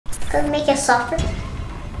Could make it softer.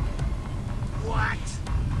 What?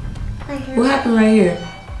 What happened right here?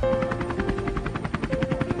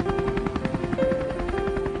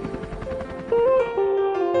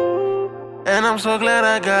 And I'm so glad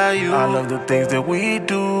I got you. I love the things that we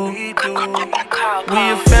do. We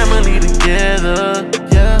a family together.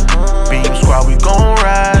 Yeah. B.E.A.M squad, we gon'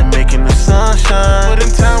 ride, making the sunshine. But in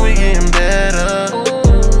time, we getting better.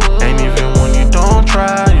 Ain't even when you don't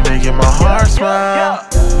try, you making my heart smile.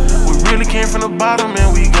 We really came from the bottom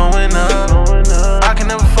and we going up. I can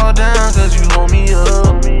never fall down cause you hold me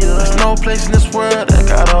up. There's no place in this world that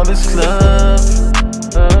got all this love.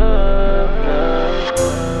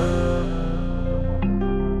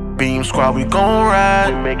 B.E.A.M squad, we gon'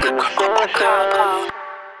 ride.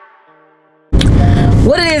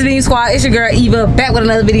 What it is, B.E.A.M squad, it's your girl Eva back with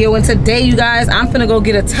another video, and today you guys I'm finna go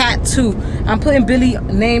get a tattoo. I'm putting Billy's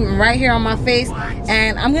name right here on my face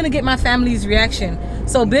and I'm gonna get my family's reaction.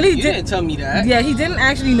 So Billy didn't tell me that. Yeah, he didn't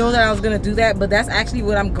actually know that I was gonna do that, but that's actually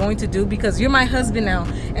what I'm going to do because you're my husband now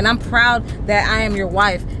and I'm proud that I am your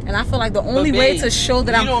wife. And I feel like the only way to show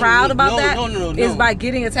that I'm proud about that is by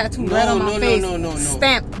getting a tattoo right on my face.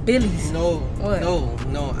 Stamp Billy's. No,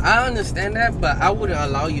 I understand that, but I wouldn't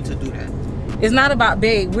allow you to do that. It's not about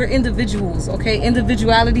babe. We're individuals, okay?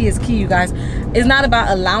 Individuality is key, you guys. It's not about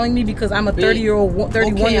allowing me because I'm a 31-year-old woman.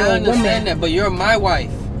 Okay, I understand that, but you're my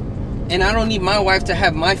wife. And I don't need my wife to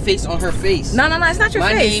have my face on her face. No, it's not your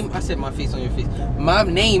face. I said my face on your face. My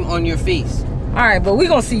name on your face. All right, but we're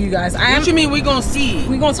going to see you guys. What you mean we going to see?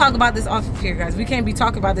 We're going to talk about this off of here, guys. We can't be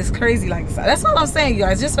talking about this crazy like this. That's all I'm saying, you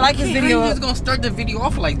guys. Just like this video. You're just going to start the video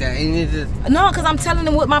off like that. And no, because I'm telling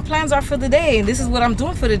them what my plans are for the day. And this is what I'm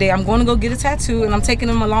doing for the day. I'm going to go get a tattoo and I'm taking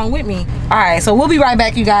them along with me. All right, so we'll be right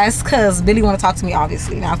back, you guys, because Billy want to talk to me,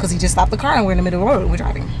 obviously, now because he just stopped the car and we're in the middle of the road and we're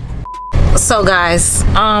driving. So, guys,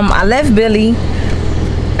 I left Billy.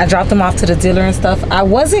 I dropped him off to the dealer and stuff. I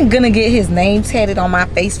wasn't going to get his name tatted on my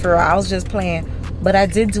face for real. I was just playing. But I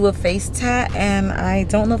did do a face tat and I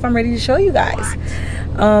don't know if I'm ready to show you guys.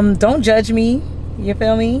 Don't judge me. You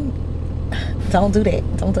feel me? Don't do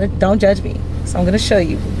that. Don't judge me. So I'm gonna show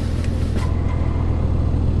you.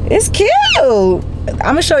 It's cute. I'm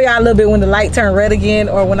gonna show y'all a little bit when the light turn red again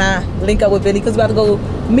or when I link up with Billy because we're about to go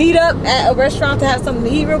meet up at a restaurant to have something to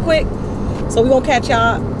eat real quick. So we're gonna catch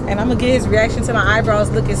y'all and I'm gonna get his reaction to my eyebrows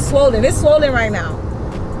looking swollen. It's swollen right now.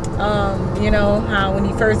 You know how when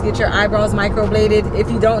you first get your eyebrows microbladed,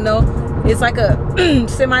 if you don't know, it's like a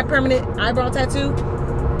semi-permanent eyebrow tattoo.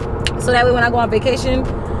 So that way when I go on vacation,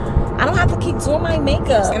 I don't have to keep doing my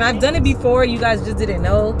makeup. And I've done it before, you guys just didn't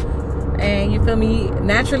know. And you feel me?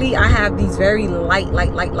 Naturally, I have these very light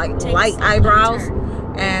eyebrows.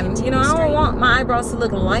 And you know, I don't want my eyebrows to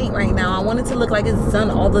look light right now. I want it to look like it's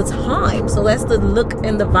done all the time. So that's the look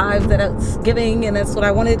and the vibe that it's giving, and that's what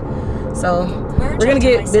I wanted. So we're gonna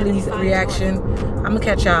get Billy's reaction. I'm gonna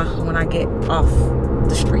catch y'all when I get off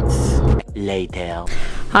the streets. Later. All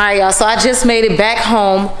right, y'all. So I just made it back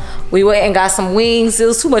home. We went and got some wings. It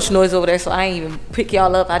was too much noise over there, so I ain't even pick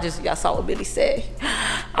y'all up. Y'all saw what Billy said.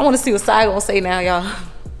 I want to see what Siah gonna say now, y'all.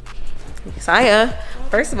 Siah,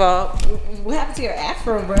 first of all, what happened to your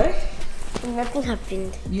afro, bro? Nothing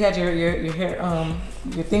happened. You had your hair,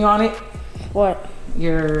 your thing on it. What?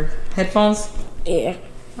 Your headphones. Yeah.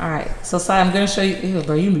 All right, so Siah, I'm gonna show you. Ew,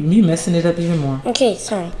 bro, you messing it up even more. Okay,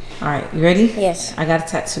 sorry. All right, you ready? Yes. I got a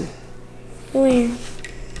tattoo. Where?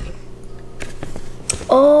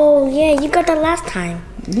 Oh yeah, you got that last time.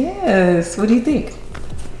 Yes. What do you think?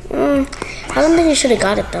 I don't think you should have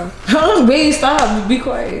got it though. Baby, stop. Be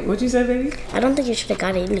quiet. What you said, baby? I don't think you should have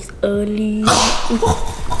got it. It looks early.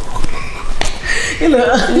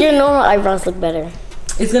 Your normal eyebrows look better.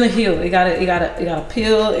 It's gonna heal. It gotta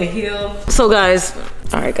peel and heal. So guys,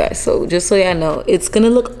 all right guys, so just so y'all know, it's gonna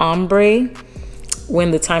look ombre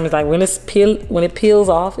when the time is like when it peels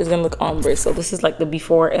off, it's gonna look ombre. So this is like the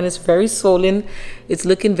before and it's very swollen. It's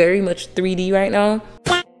looking very much 3D right now.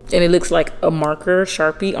 And it looks like a marker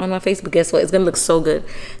Sharpie on my face, but guess what? It's gonna look so good.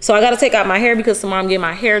 So I gotta take out my hair because tomorrow I'm getting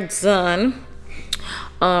my hair done.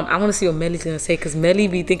 I wanna see what Melly's gonna say because Melly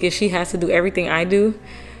be thinking she has to do everything I do.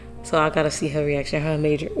 So I gotta see her reaction, her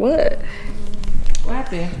major. What? What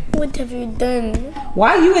happened? What have you done?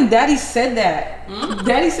 Why you and Daddy said that?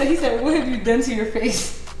 Daddy said, he said, what have you done to your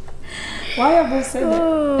face? Why y'all both said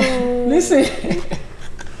that? Listen.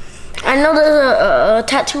 I know there's a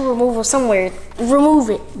tattoo removal somewhere. Remove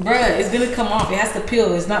it. Bruh, it's gonna come off. It has to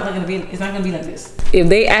peel. It's not gonna be like this. If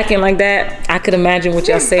they acting like that, I could imagine what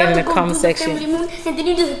y'all saying in the comment section. And then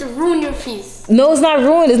you just have to ruin your face. No, it's not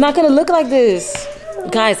ruined. It's not gonna look like this.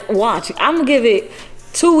 Guys, watch. I'm gonna give it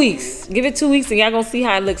 2 weeks. Give it 2 weeks and y'all gonna see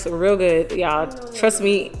how it looks real good. Y'all, trust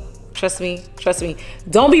me, Trust me.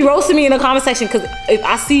 Don't be roasting me in the comment section, because if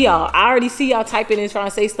I see y'all, I already see y'all typing and trying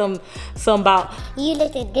to say something about you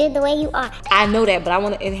looking good the way you are. I know that, but I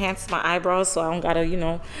want to enhance my eyebrows so I don't gotta, you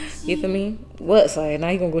know, you feel me? What? Sorry, now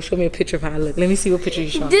you gonna go show me a picture of how I look. Let me see what picture you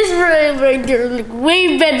showing. This right there look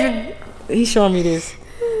way better. He's showing me this.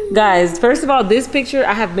 Guys, first of all, this picture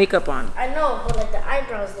I have makeup on. I know, but like the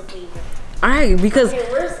eyebrows look way better. Alright, because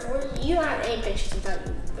okay, you don't have any pictures without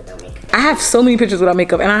makeup. I have so many pictures without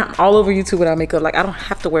makeup, and I'm all over YouTube without makeup. Like, I don't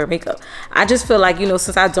have to wear makeup. I just feel like, you know,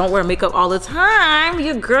 since I don't wear makeup all the time,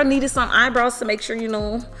 your girl needed some eyebrows to make sure, you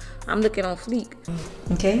know, I'm looking on fleek.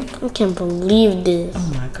 Okay? I can't believe this.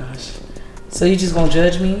 Oh my gosh. So you just gonna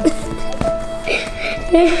judge me?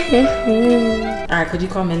 Alright, could you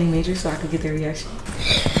call Melly Major so I could get their reaction?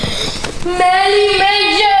 Melly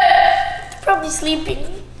Major! Probably sleeping.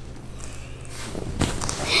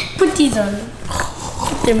 Put these on.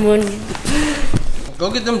 Put them on.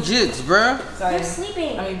 Go get them jigs, bruh. Sorry. They're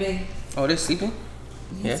sleeping. I mean, big. Oh, they're sleeping?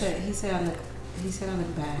 Yes. He said I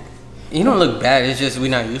look bad. You don't look bad, it's just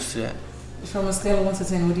we're not used to that. From a scale of 1 to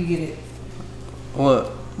 10, what do you get it?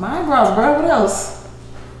 What? My eyebrows, bro. What else?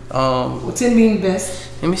 Well, 10 being best.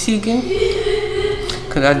 Let me see again.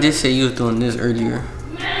 Cause I did say you was doing this earlier.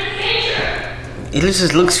 It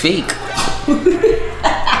just looks fake.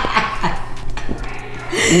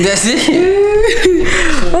 That's it.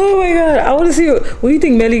 Oh my god, I want to see what do you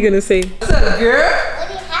think Melly gonna say? What's up, girl? What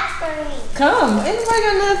do you have for me? Come. Ain't nobody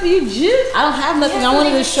got nothing for you, Jit. I don't have nothing. I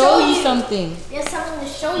wanted to show you something. There's something to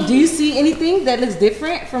show you. Do you see anything that looks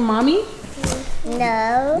different from mommy?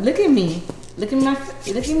 No. Look at me. Look at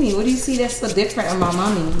me. What do you see that's so different on my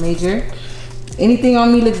mommy, Major? Anything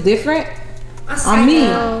on me looks different? On me?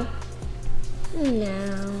 No.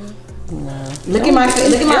 Look at my face.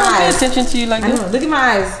 Look at my Pay eyes. attention to you like this. Look at my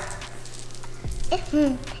eyes.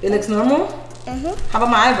 It looks normal? How about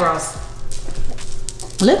my eyebrows?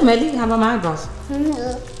 Look, Melly, how about my eyebrows?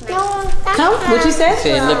 Come, what you said?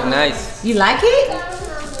 Say it look nice. You like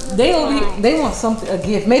it? They want something, a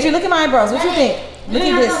gift. Major, look at my eyebrows. What you think? Look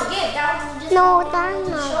at this. No, that's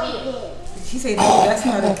not a gift. She said, no, that's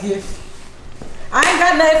not a gift. I ain't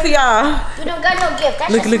got nothing for y'all. We don't got no gift.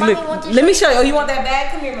 That's Look. wants to Let me show you. Oh, you want that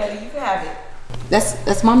bag? Come here, Melly. You can have it.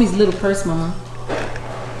 That's mommy's little purse, mama.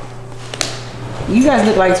 You guys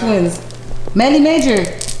look like twins. Melly Major,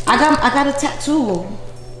 I got a tattoo.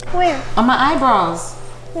 Where? On my eyebrows.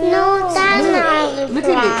 No, that's not a Look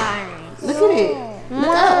at it. Look at it. Look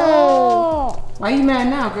up. Why are you mad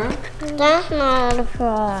now, girl? That's not a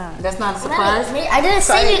surprise. That's not a surprise? I didn't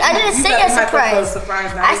say a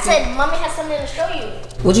surprise. Now. I said mommy has something to show you.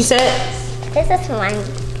 What you said? This is mine.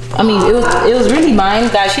 I mean, it was really mine,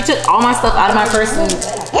 guys. She took all my stuff out of my purse. And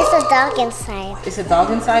It's a dog inside. it's a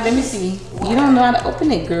dog inside. Let me see. You don't know how to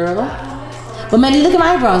open it, girl. But Melly, look at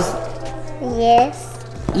my eyebrows. Yes.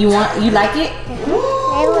 You like it? Hey,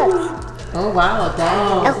 look. Oh wow, a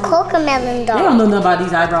dog. A cocomelon I dog. don't know nothing about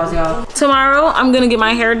these eyebrows, y'all. Tomorrow, I'm gonna get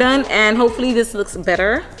my hair done, and hopefully this looks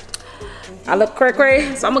better. I look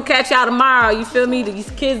cray-cray, so I'm gonna catch y'all tomorrow. You feel me?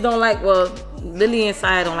 These kids don't like, well, Lily and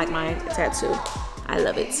Siah don't like my tattoo. I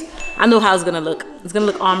love it. I know how it's gonna look. It's gonna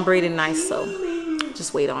look ombre and nice, so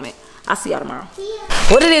just wait on it. I'll see y'all tomorrow.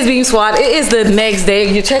 What it is, B.E.M Squad, it is the next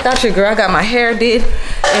day. You check out your girl. I got my hair did,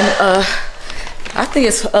 and I think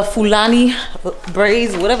it's a Fulani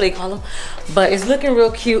braids, whatever they call them, but it's looking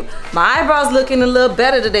real cute. My eyebrows looking a little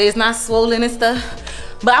better today. It's not swollen and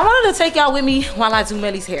stuff, but I wanted to take y'all with me while I do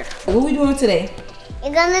Melly's hair. What we doing today?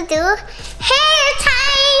 You're gonna do hair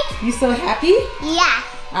tie. You so happy? Yeah.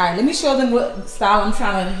 All right, let me show them what style I'm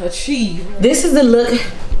trying to achieve. This is the look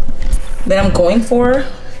that I'm going for.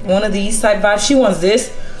 One of these type vibes. She wants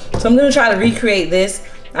this, so I'm gonna try to recreate this.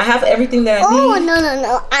 I have everything that I need. Oh,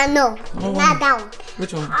 no. I know. Not that one.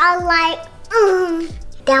 Which one? I like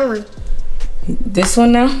that one. This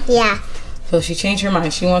one now? Yeah. So she changed her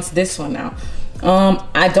mind. She wants this one now.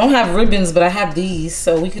 I don't have ribbons, but I have these,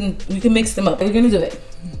 so we can mix them up. We're gonna do it.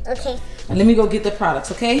 Okay. And let me go get the products,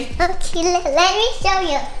 okay? Okay, let me show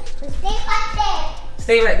you. Stay right there.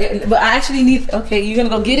 Stay right there. But I actually need, okay, you're gonna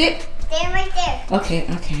go get it? Stay right there. Okay,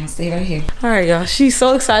 I'll stay right here. All right, y'all. She's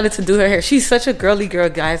so excited to do her hair. She's such a girly girl,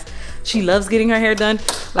 guys. She loves getting her hair done.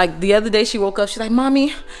 Like the other day, she woke up. She's like,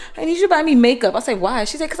 "Mommy, I need you to buy me makeup." I said, "Why?"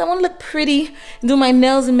 She said, "Cause I want to look pretty and do my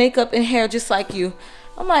nails and makeup and hair just like you."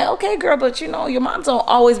 I'm like, "Okay, girl, but you know, your moms don't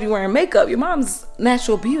always be wearing makeup. Your mom's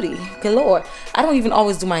natural beauty galore. I don't even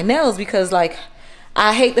always do my nails because, like,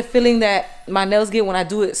 I hate the feeling that my nails get when I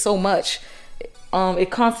do it so much.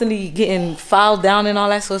 It constantly getting filed down and all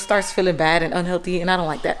that, so it starts feeling bad and unhealthy, and I don't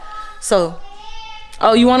like that. So,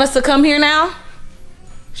 oh, you want us to come here now?"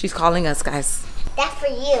 She's calling us, guys. That's for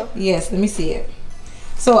you. Yes, let me see it.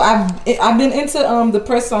 So I've been into the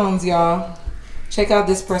press-ons, y'all. Check out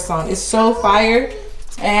this press-on. It's so fire.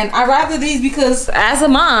 And I rather these because as a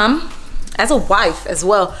mom, as a wife as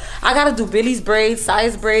well, I gotta do Billy's braids,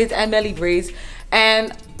 Siah's braids, and Melly braids.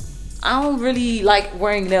 And I don't really like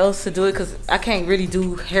wearing nails to do it because I can't really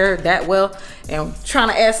do hair that well. And trying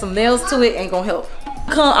to add some nails to it ain't gonna help.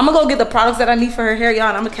 I'm gonna go get the products that I need for her hair, y'all,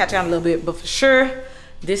 and I'm gonna catch y'all in a little bit. But for sure,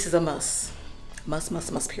 this is a must.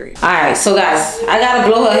 Must, period. All right, so guys, I gotta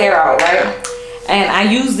blow her hair out, right? And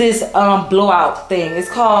I use this blowout thing. It's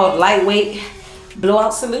called lightweight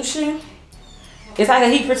blowout solution. It's like a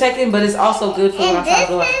heat protectant, but it's also good for when I'm trying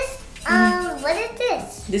to blow out. What is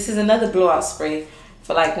this? This is another blowout spray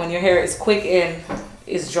for like when your hair is quick and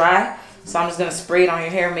it's dry. So I'm just gonna spray it on your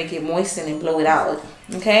hair, make it moisten and blow it out.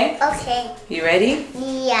 Okay? Okay. You ready?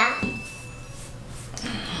 Yeah.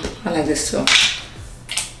 I like this too.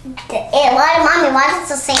 Why is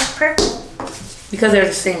it the same purple? Because they're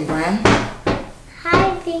the same brand.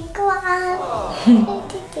 Hi, Big One.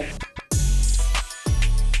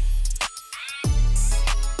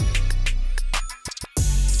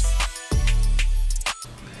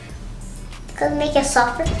 Could make it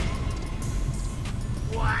softer.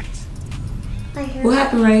 What? What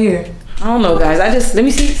happened right here? I don't know, guys. Let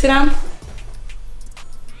me see. Sit down.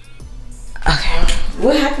 Okay.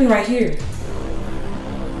 What happened right here?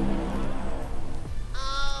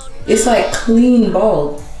 It's like clean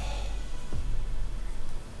bald.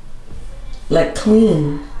 Like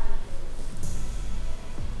clean.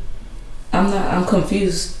 I'm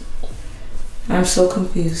confused. I'm so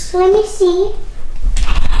confused. Let me see.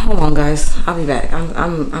 Hold on, guys. I'll be back.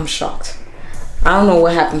 I'm shocked. I don't know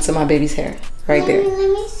what happened to my baby's hair right there. Let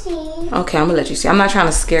me see. Okay, I'm gonna let you see. I'm not trying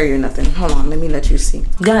to scare you or nothing. Hold on, let me let you see.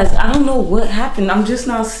 Guys, I don't know what happened. I'm just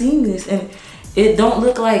now seeing this and it don't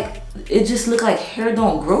look like, it just look like hair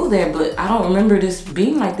don't grow there, but I don't remember this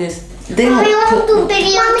being like this. They don't want to do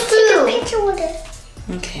video too. Take a picture with it.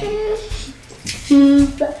 Okay.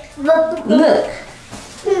 Look. Look.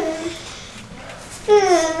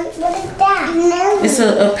 What is that? It's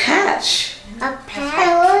a patch. A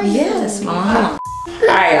patch? Yes, mama.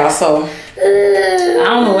 Alright, y'all, so I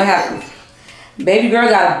don't know what happened. Baby girl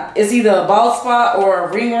got, it's either a bald spot or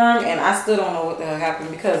a ringworm, and I still don't know what the hell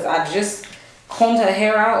happened because I just combed her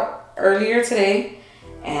hair out earlier today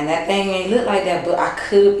and that thing ain't look like that, but I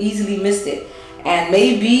could have easily missed it. And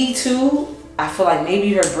maybe too, I feel like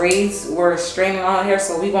maybe her braids were straining on her hair,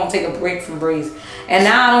 so we're gonna take a break from braids. And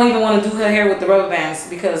now I don't even want to do her hair with the rubber bands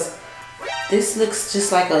because this looks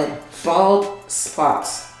just like a bald spot.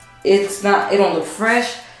 It's not, it don't look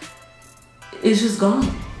fresh. It's just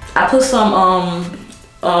gone. I put some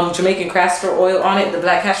Jamaican castor oil on it, the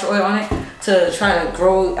black castor oil on it, to try to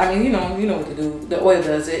grow. I mean, you know what to do. The oil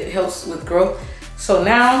does, it helps with growth. So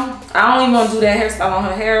now I don't even want to do that hairstyle on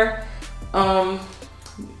her hair.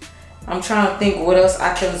 I'm trying to think what else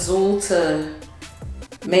I can do to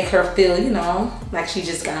make her feel, you know, like she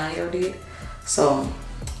just got her hair did. So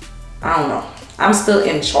I don't know. I'm still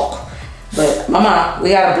in shock. But mama, we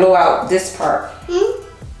gotta blow out this part.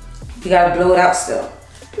 We gotta blow it out still.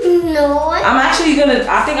 No. I'm actually gonna,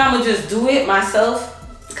 I think I'm gonna just do it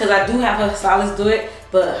myself because I do have her stylist do it,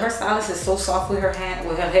 but her stylist is so soft with her hand,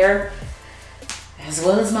 with her hair, as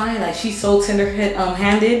well as mine. Like she's so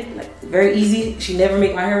handed, like very easy. She never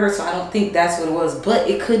make my hair hurt, so I don't think that's what it was. But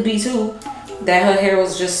it could be too that her hair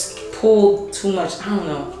was just pulled too much. I don't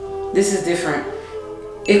know. This is different.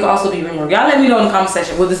 It could also be removed. Y'all let me know in the comment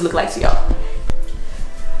section what this look like to y'all.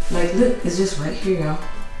 Like look, it's just right here, y'all.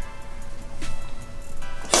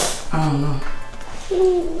 I don't know.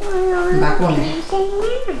 Back on it.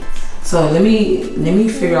 So let me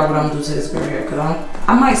figure out what I'm gonna do to this girl here, cause I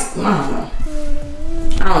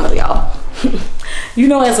don't know, y'all. You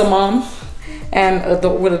know, as a mom and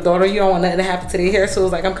with a daughter, you don't want nothing to happen to their hair. So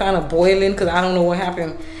it's like I'm kind of boiling because I don't know what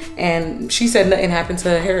happened. And she said nothing happened to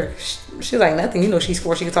her hair. She's like nothing. You know, she's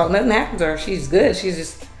 4. She can talk. Nothing happened to her. She's good.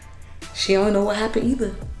 She don't know what happened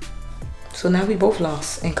either. So now we both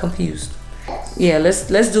lost and confused. Yeah, let's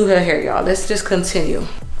do her hair, y'all. Let's just continue.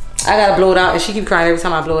 I gotta blow it out, and she keep crying every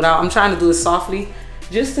time I blow it out. I'm trying to do it softly,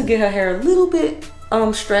 just to get her hair a little bit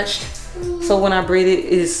stretched. So when I braid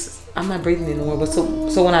it, I'm not braiding it anymore, but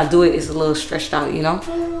so when I do it, it's a little stretched out, you know.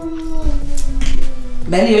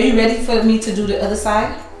 Melly, are you ready for me to do the other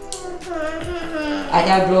side? I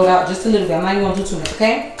gotta blow it out just a little bit. I'm not even gonna do too much,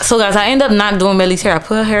 okay? So guys, I end up not doing Melly's hair. I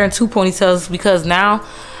put her hair in 2 ponytails because now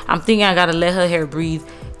I'm thinking I gotta let her hair breathe.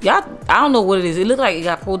 Y'all, I don't know what it is. It looked like it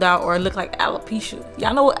got pulled out or it looked like alopecia.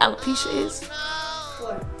 Y'all know what alopecia is?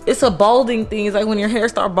 it's a balding thing. It's like when your hair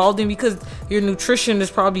start balding because your nutrition is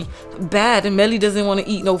probably bad, and Melly doesn't want to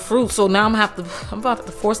eat no fruit. So now I'm about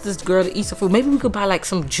to force this girl to eat some food. Maybe we could buy like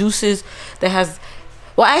some juices that has,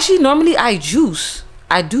 well, actually normally I do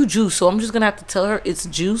juice, so I'm just gonna have to tell her it's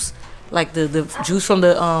juice, like the juice from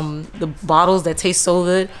the bottles that taste so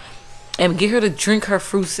good, and get her to drink her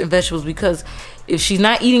fruits and vegetables, because if she's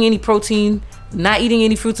not eating any protein, not eating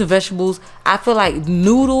any fruits and vegetables, I feel like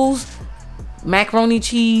noodles, macaroni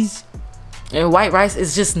cheese, and white rice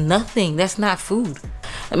is just nothing. That's not food.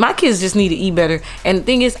 And my kids just need to eat better. And the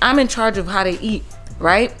thing is, I'm in charge of how they eat,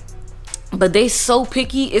 right? But they so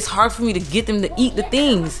picky, it's hard for me to get them to eat the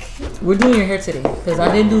things. We're doing your hair today because I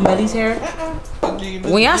didn't do Melly's hair.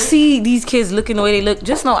 When y'all see these kids looking the way they look,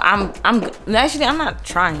 just know I'm not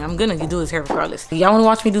trying. I'm gonna do his hair regardless. Y'all wanna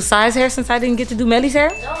watch me do Siah's hair since I didn't get to do Melly's hair?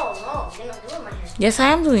 No, you're not doing my hair. Yes, I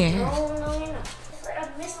am doing your hair. No, you're not.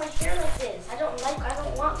 I miss my hair like this. I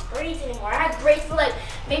don't want braids anymore. I had braids for like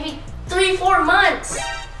maybe 3-4 months.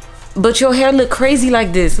 But your hair look crazy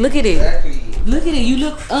like this. Look at it. Exactly. Look at it.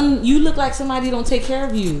 You look like somebody don't take care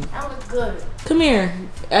of you. I look good. Come here.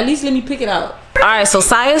 At least let me pick it out. All right, so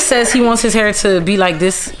Siah says he wants his hair to be like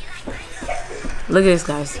this. Look at this,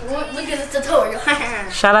 guys. Look at this tutorial.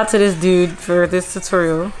 Shout out to this dude for this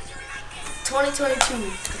tutorial.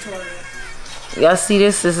 2022 tutorial. Y'all see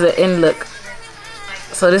this? This is the end look.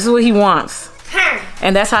 So this is what he wants.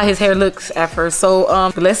 And that's how his hair looks at first.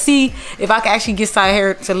 So let's see if I can actually get Siah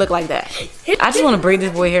hair to look like that. I just want to braid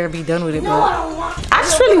this boy hair and be done with it. No, I don't want. I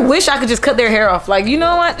just really wish I could just cut their hair off. Like, you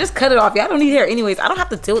know what? Just cut it off. Y'all don't need hair anyways. I don't have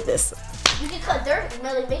to deal with this. You can cut dirt.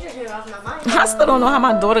 Melly made your hair off, not mine. I still don't know how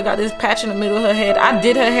my daughter got this patch in the middle of her head. I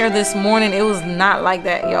did her hair this morning. It was not like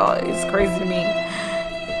that, y'all. It's crazy to me.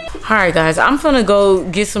 All right, guys. I'm gonna go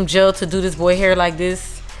get some gel to do this boy hair like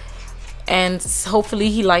this. And hopefully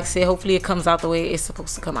he likes it. Hopefully it comes out the way it's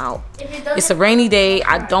supposed to come out. It's a rainy day.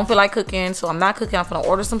 I don't feel like cooking, so I'm not cooking. I'm gonna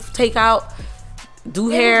order some takeout, do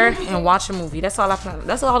hair, and watch a movie. That's all I plan.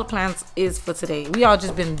 That's all the plans is for today. We all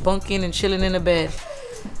just been bunking and chilling in the bed.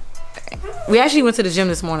 We actually went to the gym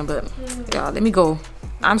this morning, but y'all, let me go.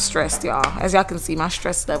 I'm stressed, y'all. As y'all can see, my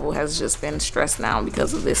stress level has just been stressed now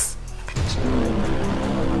because of this.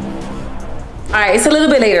 All right, it's a little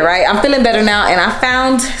bit later, right? I'm feeling better now, and I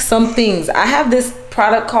found some things. I have this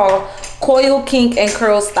product called Coil Kink and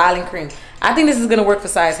Curl Styling Cream. I think this is gonna work for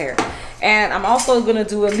Siah's hair. And I'm also gonna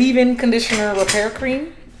do a leave-in conditioner repair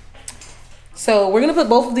cream. So we're gonna put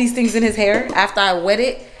both of these things in his hair after I wet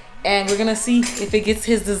it, and we're gonna see if it gets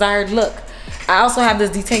his desired look. I also have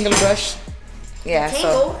this detangler brush. Yeah,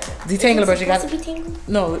 so detangler brush. You got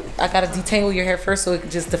no. I gotta detangle your hair first so it can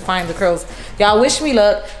just define the curls. Y'all wish me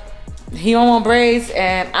luck. He don't want braids,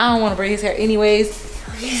 and I don't want to braid his hair anyways.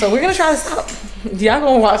 So we're gonna try this out. Y'all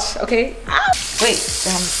gonna watch, okay? Ah, wait,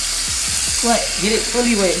 what? Get it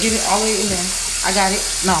fully wet. Get it all the way in there. I got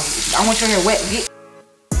it. No, I want your hair wet. Get.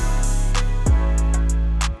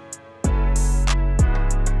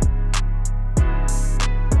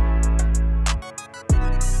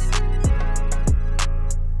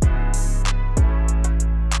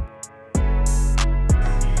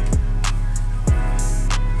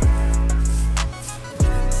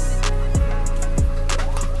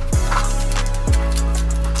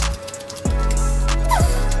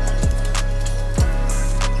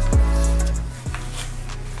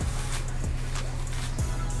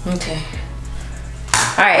 Okay.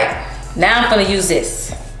 All right. Now I'm gonna use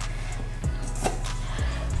this.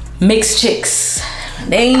 Mixed Chicks.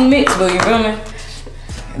 They ain't mixed, but you feel me?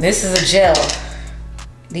 This is a gel.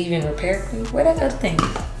 Leave-in repair cream. Where that other thing?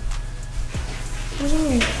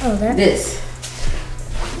 Oh, that. This.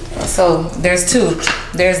 So there's two.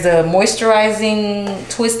 There's the moisturizing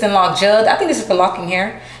twist and lock gel. I think this is for locking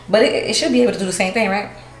hair, but it should be able to do the same thing, right?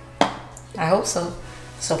 I hope so.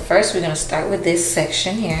 So first we're gonna start with this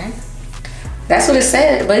section here. That's what it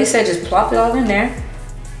said, but he said just plop it all in there.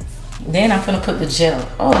 Then I'm gonna put the gel.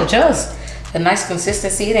 Oh, the gel's a nice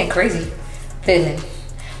consistency. It ain't crazy feeling.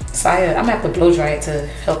 Siah, I'm gonna have to blow dry it to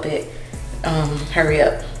help it hurry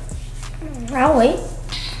up. I'll wait.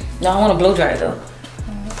 No, I wanna blow dry it though.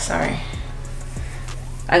 Sorry.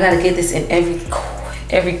 I gotta get this in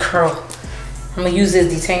every curl. I'm gonna use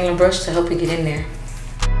this detangling brush to help it get in there.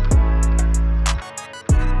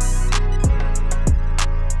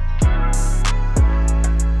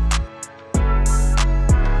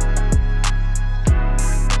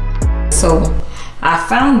 So I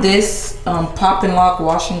found this Pop and Lock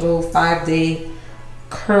Wash and Go 5-day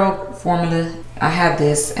curl formula. I have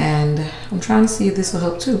this and I'm trying to see if this will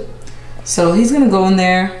help too. So he's gonna go in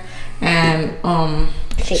there and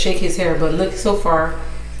shake his hair. But look, so far,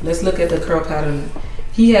 let's look at the curl pattern.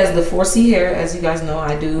 He has the 4C hair, as you guys know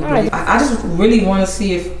I do. I just really want to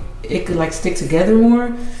see if it could like stick together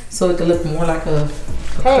more, so it could look more like a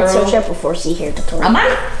curl. Search up a 4C hair tutorial. I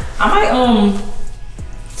might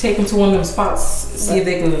take him to one of them spots, see if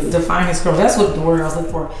they can define his curls. That's what the word I was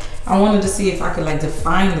looking for. I wanted to see if I could like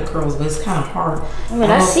define the curls, but it's kind of hard. I mean,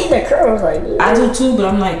 I see the curls like this. I do too, but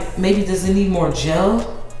I'm like, maybe does it need more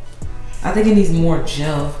gel? I think it needs more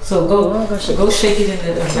gel. So go shake it in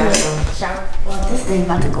the bathroom. Shower. Well, this thing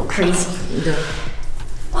about to go crazy.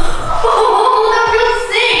 Oh, that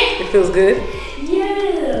feels sick. it feels good?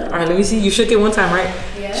 Yeah. All right, let me see. You shook it one time, right?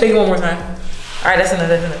 Yeah. Shake it one more time. All right, that's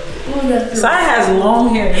enough. Siah has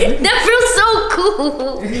long hair. That feels so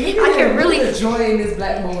cool. I can really joy in this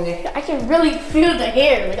black boy. I can really feel the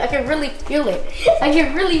hair. Like I can really feel it. I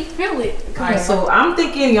can really feel it. All right, so I'm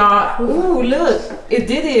thinking, y'all. Ooh, look, it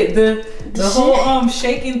did it. The whole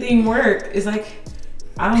shaking thing worked. It's like,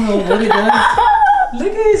 I don't know what it does.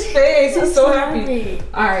 Look at his face. He's so happy.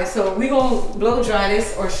 All right, so we gonna blow dry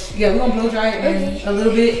this, we gonna blow dry it in a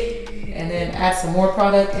little bit, and then add some more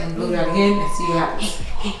product and blow dry it again and see what happens.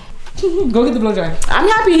 Go get the blow dry. I'm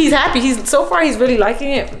happy. He's happy. So far he's really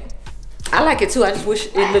liking it. I like it too. I just wish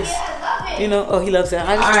it looks, you know. Oh, he loves it. All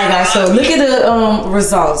right, guys. So look at the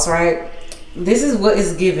results. Right. This is what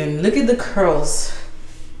is given. Look at the curls.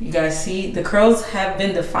 You guys see the curls have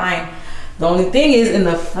been defined. The only thing is in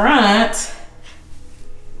the front.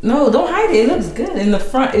 No, don't hide it. It looks good. In the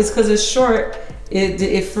front is because it's short.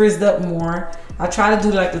 It frizzed up more. I try to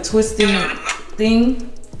do like the twisting thing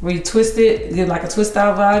where you twist it, get like a twist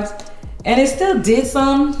out vibes. And it still did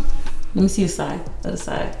some. Let me see the side, other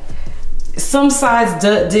side. Some sides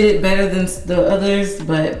did it better than the others,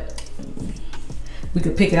 but we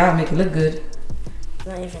could pick it out and make it look good.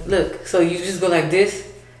 Look, so you just go like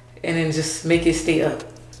this and then just make it stay up.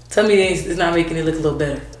 Tell me it's not making it look a little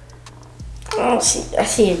better. Oh, I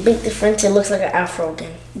see a big difference. It looks like an afro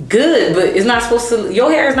then. Good, but it's not supposed to,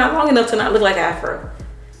 your hair is not long enough to not look like an afro.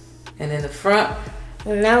 And then the front.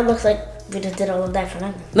 Well, now it looks like we just did all of that for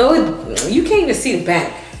nothing. No, you can't even see the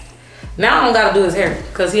back. Now I don't gotta do his hair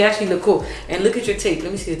because he actually look cool. And look at your tape.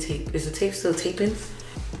 Let me see the tape. Is the tape still taping?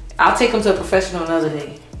 I'll take him to a professional another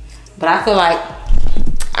day. But I feel like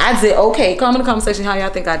I did okay. Comment in the comment section how y'all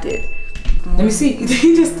think I did. Let me see.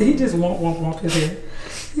 He just won't his hair.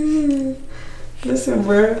 Listen,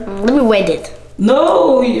 bro. Let me wet it.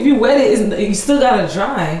 No, if you wet it, you still gotta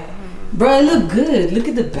dry. Bro, it look good. Look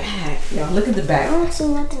at the back. Y'all, look at the back. I don't see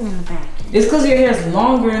nothing in the back. It's because your hair is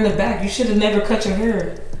longer in the back. You should have never cut your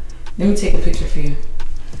hair. Let me take a picture for you.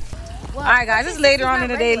 Well, all right, guys, it's later on in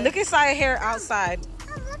the day. Look at Siah's hair outside.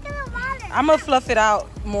 I'm going to fluff it out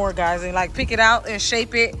more, guys, and like pick it out and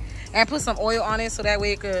shape it and put some oil on it so that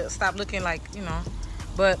way it could stop looking like, you know.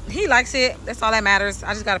 But he likes it. That's all that matters.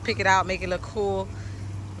 I just got to pick it out, make it look cool.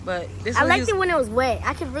 But this I liked it when it was wet.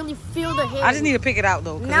 I could really feel the hair. I just need to pick it out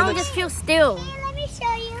though. Now it just feels still. Hey, let me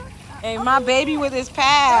show you. Hey, my baby with his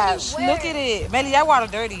patch. Look at it. Melly, that water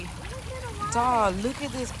dirty. Dog, look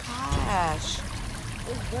at this patch.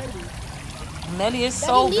 It's dirty. Melly is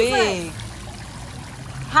so big.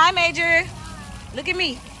 Hi, Major. Look at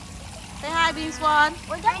me. Say hi, Beam Squad.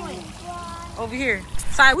 Where's that one? Over here.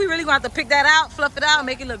 Sorry, we really going to have to pick that out, fluff it out, and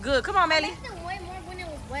make it look good. Come on, Melly. I liked it way more when it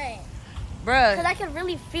was wet. Bruh. Because I could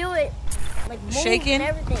really feel it, like, move shaking and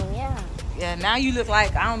everything, yeah. Yeah, now you look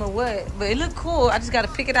like, I don't know what, but it look cool. I just got to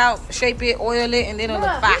pick it out, shape it, oil it, and then it'll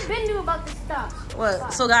look fine. We've been new about this stuff.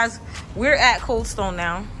 What? So, guys, we're at Cold Stone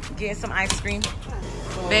now, getting some ice cream.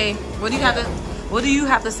 Babe, what do you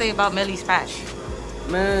have to say about Melly's patch?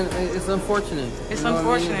 Man, it's unfortunate. It's you know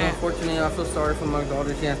unfortunate. I mean? It's unfortunate. I feel sorry for my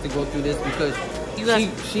daughter. She has to go through this because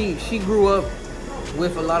she grew up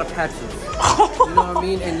with a lot of patches. You know what I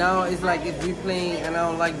mean? And now it's like it's replaying, and I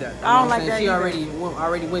don't like that. I don't like that. She already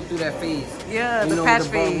went through that phase. Yeah, you the patch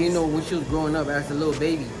phase. phase. You know, when she was growing up as a little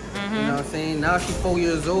baby. You know what I'm saying? Now she's 4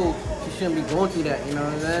 years old. She shouldn't be going through that. You know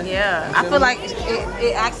what I'm saying? Yeah, I feel like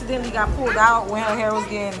it accidentally got pulled out when her hair was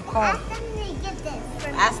getting combed.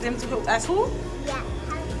 Ask them to get this for me. Ask them to who? Yeah,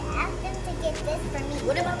 ask them to get this for me.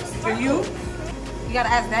 What about this? For you? You gotta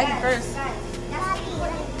ask Daddy first.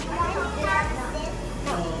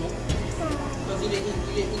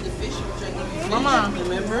 Mama,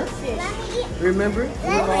 Remember?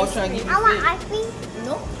 I was trying to give you I want fish. ice cream.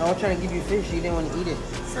 No. I was trying to give you fish. You didn't want to eat it.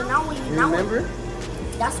 So now when you Remember?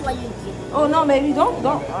 that's why you get it. oh no, baby, don't.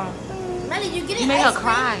 Melly, you get it. You made her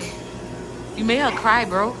cry. You made her cry,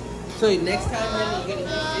 bro. So next time, man, you're gonna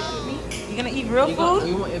eat fish with me? You gonna eat real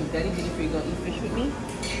food? If Daddy get it for you, gonna eat fish with me?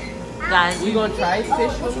 Guys, We gonna try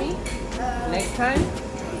fish with me next time?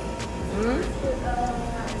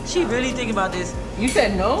 She really thinking about this. You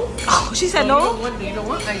said no? Oh, she said So no? You don't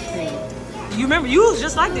want ice cream. You remember, you was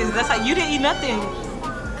just like this. That's how you didn't eat nothing.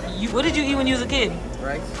 What did you eat when you was a kid?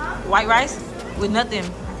 Rice? White rice? With nothing.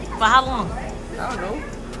 For how long? I don't know.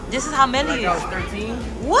 This is how Melly Like I is. was 13.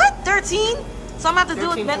 What? 13? So I'm gonna have to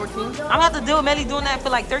 13, deal with 14? I'm gonna have to deal with Melly doing that for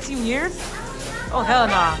like 13 years? Oh hell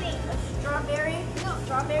nah. Strawberry.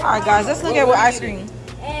 Alright guys, let's look at what ice cream.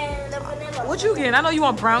 And the vanilla. What you getting? I know you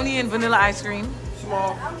want brownie and vanilla ice cream.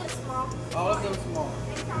 Small. I'll get small. All of them small.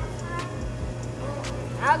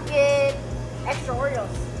 I'll get extra Oreos.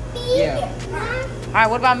 Yeah. Alright,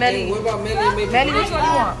 what about Melly? Hey, what about Melly? Melly, which one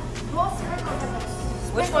you want? Most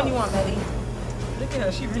sprinkles. Which one you want, Melly? Look at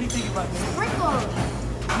her, she really thinking about this. Sprinkles.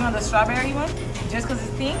 You want the strawberry one? Just because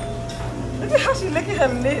it's pink? Look at how she look at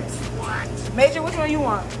her lips. Major, which one you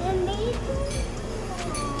want?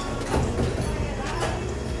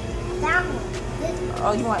 That one.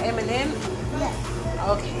 Oh, you want M&M? Yes.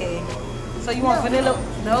 Okay. So you want vanilla?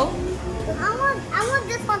 No? I want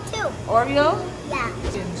this one too. Oreo? Yeah.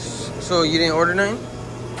 So you didn't order none?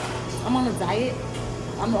 I'm on a diet.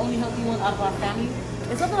 I'm the only healthy one out of our family.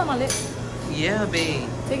 There's something on my lip. Yeah, babe.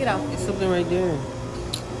 Take it out. It's something right there.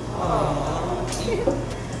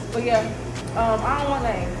 But yeah, I don't want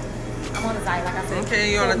nothing. I'm on a diet, like I said.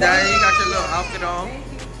 Okay, you're on a diet. You got your little outfit on. Thank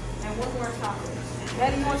you. And one more chocolate.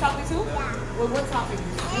 Daddy, you want chocolate too? Yeah. Well, what topping?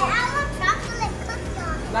 Yeah, I want chocolate cookie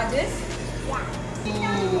on it. Like this?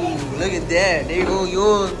 Yeah. Ooh, look at that. There go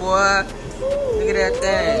yours, boy. Look at that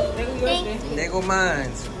thing. There go yours, babe. There go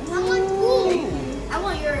mine. I want these. I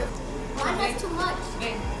want yours. Mine has too much.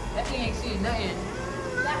 Babe, that thing ain't seen nothing.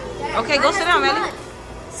 Okay, go sit down, Melly.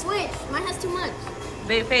 Switch. Mine has too much.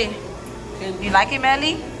 Babe, hey. You like it,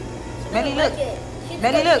 Melly? Melly, look.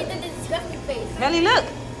 Melly, She look. did this disgusting face. Melly, look.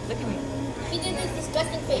 Look at me. She did this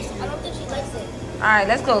disgusting face. I don't think she likes it. All right,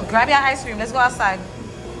 let's go. Grab your ice cream. Let's go outside.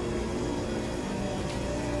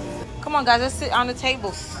 Come on, guys. Let's sit on the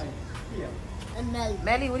tables. And Melly.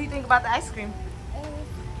 Melly, what do you think about the ice cream?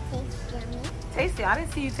 Tastes yummy. Taste it. I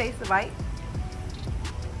didn't see you taste the bite.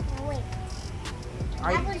 Oh, wait.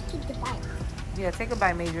 Are I'm you- going to keep the bite. Yeah, take a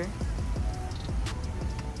bite, Major.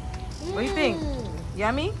 What do you think?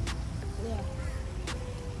 Yummy? Yeah.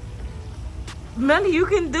 Melly, you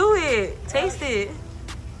can do it. Taste it.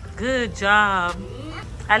 Good job.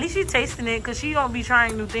 At least you tasting it because she don't be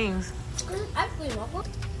trying new things. Ice cream, Uncle.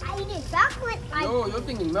 I eat chocolate. No, your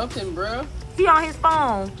thing is melting, bro. He on his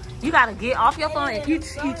phone. You gotta get off your phone and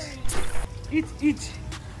eat.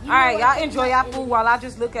 All right, y'all enjoy y'all food while I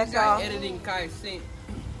just look at y'all. Editing Kai Saint.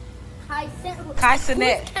 Kai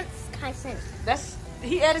Sinet. Kai Sen.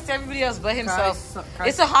 He edits everybody else but himself. Kai-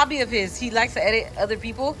 It's a hobby of his. He likes to edit other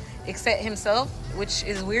people except himself, which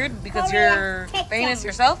is weird because you're famous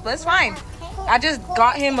yourself, but it's fine. I just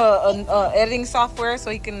got him a editing software so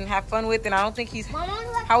he can have fun with, and I don't think he's.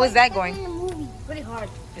 How is that going? Pretty hard.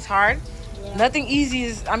 It's hard. Yeah. Nothing easy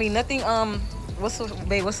is. I mean, nothing. What's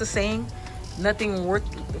the saying? Nothing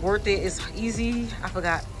worth it is easy. I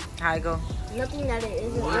forgot how it go. Nothing that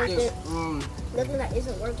isn't worth it. Nothing that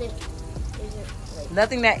isn't worth it isn't. Like,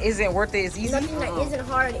 Nothing that isn't worth it is easy. nothing that isn't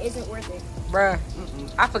hard isn't worth it. Bruh,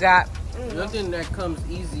 I forgot. Nothing that comes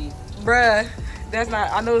easy. Bruh, that's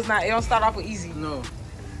not. I know it's not. It don't start off with easy. No.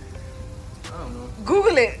 I don't know.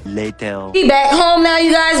 Google it. Later. We back home now,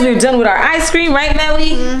 you guys. We're done with our ice cream, right,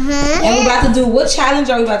 Melly? And we're about to do what challenge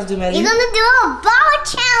are we about to do, Melly? We're going to do a ball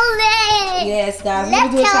challenge. Yes, guys. We're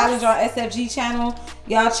gonna do a challenge on SFG channel.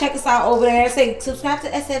 Y'all check us out over there. Say subscribe to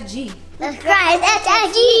SFG. Subscribe to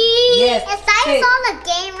SFG. Yes. It's on the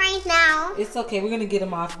game right now. It's okay. We're gonna get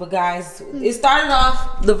them off. But guys, it started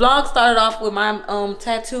off. The vlog started off with my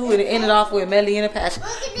tattoo, and it ended off with Melly in a patch.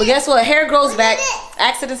 But guess what? Hair grows back.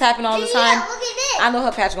 Accidents happen all the time. Look at this. I know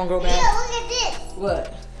her patch gonna grow back. Look at this.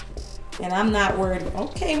 What? And I'm not worried.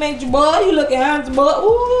 Okay, Major boy, you looking handsome, boy. Ooh,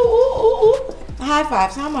 ooh, ooh, ooh. High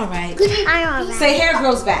five. So I'm all right. I know. Say hair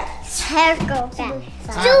grows back. Hair grows back.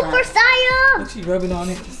 All Super Siah. Look, she rubbing on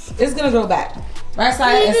it. It's gonna grow back. Right,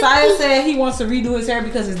 Siah? And Siah said he wants to redo his hair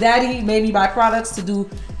because his daddy made me buy products to do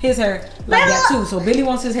his hair like that too. So Billy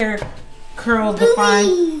wants his hair curled,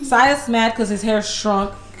 defined. Siah's mad because his hair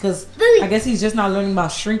shrunk because I guess he's just not learning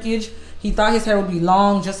about shrinkage. He thought his hair would be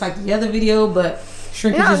long just like the other video, but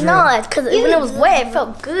shrinkage is real. No, because when it was wet, it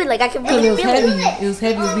felt good. Like I could Because really it was feel heavy. it. It was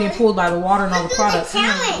heavy. It was being pulled by the water and all the products.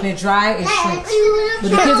 When it dry, it shrinks. But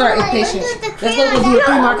the kids are impatient. Let's go do a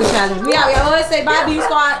 3-marker challenge. We out. We always say bye, B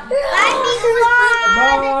Squad.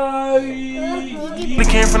 Bye. We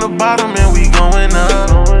came from the bottom and we going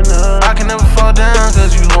up. I can never fall down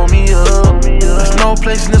cause you hold me up. There's no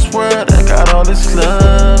place in this world that got all this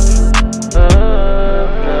love.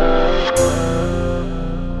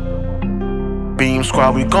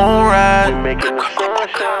 Squad, we gon' ride.